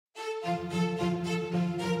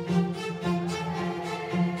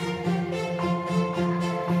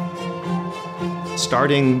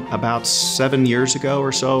Starting about 7 years ago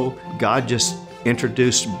or so, God just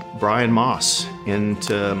introduced Brian Moss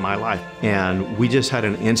into my life, and we just had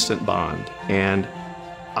an instant bond. And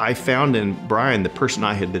I found in Brian the person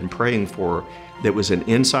I had been praying for, that was an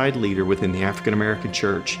inside leader within the African American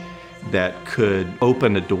church that could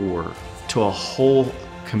open a door to a whole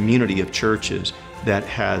community of churches that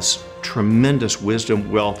has tremendous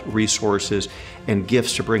wisdom, wealth, resources, and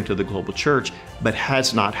gifts to bring to the global church, but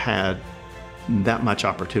has not had that much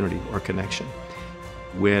opportunity or connection.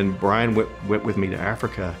 When Brian went with me to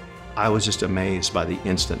Africa, I was just amazed by the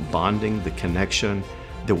instant bonding, the connection,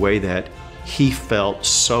 the way that he felt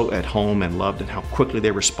so at home and loved, and how quickly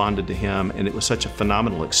they responded to him. And it was such a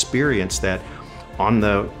phenomenal experience that on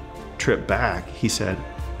the trip back, he said,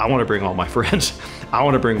 I want to bring all my friends. I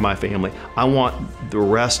want to bring my family. I want the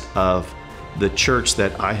rest of the church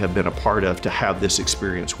that I have been a part of to have this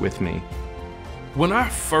experience with me. When I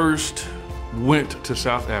first went to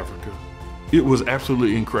South Africa, it was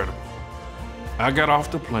absolutely incredible. I got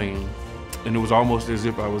off the plane and it was almost as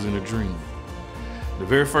if I was in a dream. The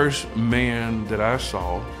very first man that I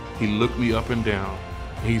saw, he looked me up and down.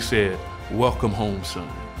 And he said, "Welcome home, son."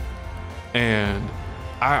 And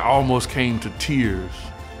I almost came to tears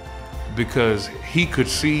because he could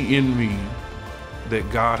see in me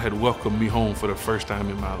that God had welcomed me home for the first time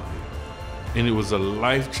in my life. And it was a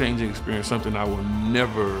life-changing experience, something I will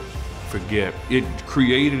never forget. It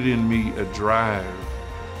created in me a drive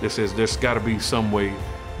that says there's got to be some way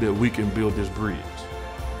that we can build this bridge.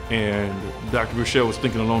 And Dr. Rochelle was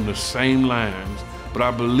thinking along the same lines, but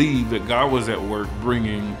I believe that God was at work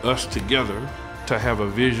bringing us together to have a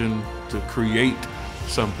vision to create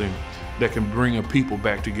something that can bring a people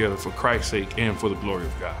back together for Christ's sake and for the glory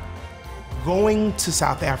of God. Going to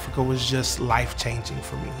South Africa was just life-changing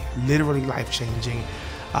for me, literally life-changing.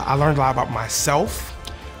 I learned a lot about myself,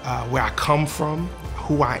 where I come from,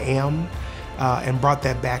 who I am, and brought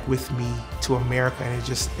that back with me to America, and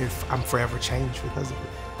I'm forever changed because of it.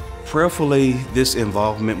 Prayerfully, this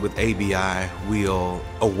involvement with ABI will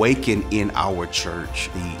awaken in our church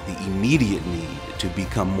the immediate need to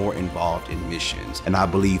become more involved in missions. And I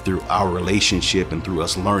believe through our relationship and through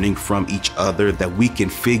us learning from each other that we can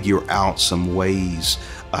figure out some ways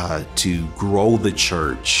to grow the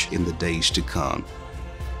church in the days to come.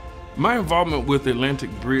 My involvement with the Atlantic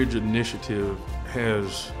Bridge Initiative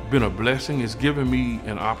has been a blessing. It's given me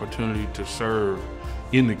an opportunity to serve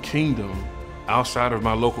in the kingdom outside of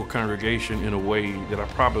my local congregation in a way that I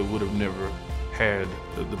probably would have never had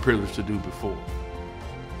the privilege to do before.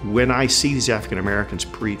 When I see these African Americans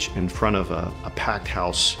preach in front of a packed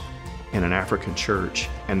house in an African church,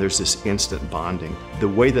 and there's this instant bonding, the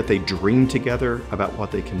way that they dream together about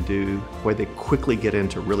what they can do, the way they quickly get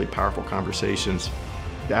into really powerful conversations,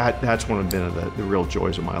 that's one of the real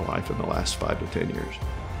joys of my life in the last 5 to 10 years.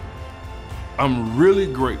 I'm really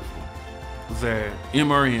grateful that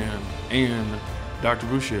MRN and Dr.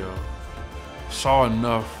 Rochelle saw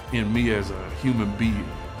enough in me as a human being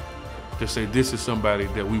to say this is somebody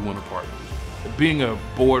that we want to partner with. Being a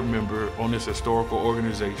board member on this historical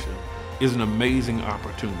organization is an amazing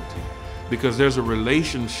opportunity because there's a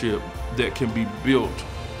relationship that can be built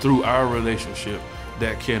through our relationship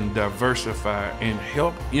that can diversify and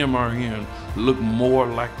help MRN look more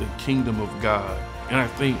like the kingdom of God. And I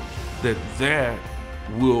think that that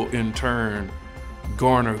will in turn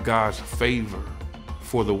garner God's favor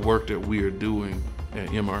for the work that we are doing at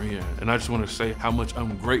MRN. And I just want to say how much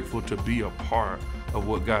I'm grateful to be a part of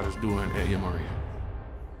what God is doing at MRN.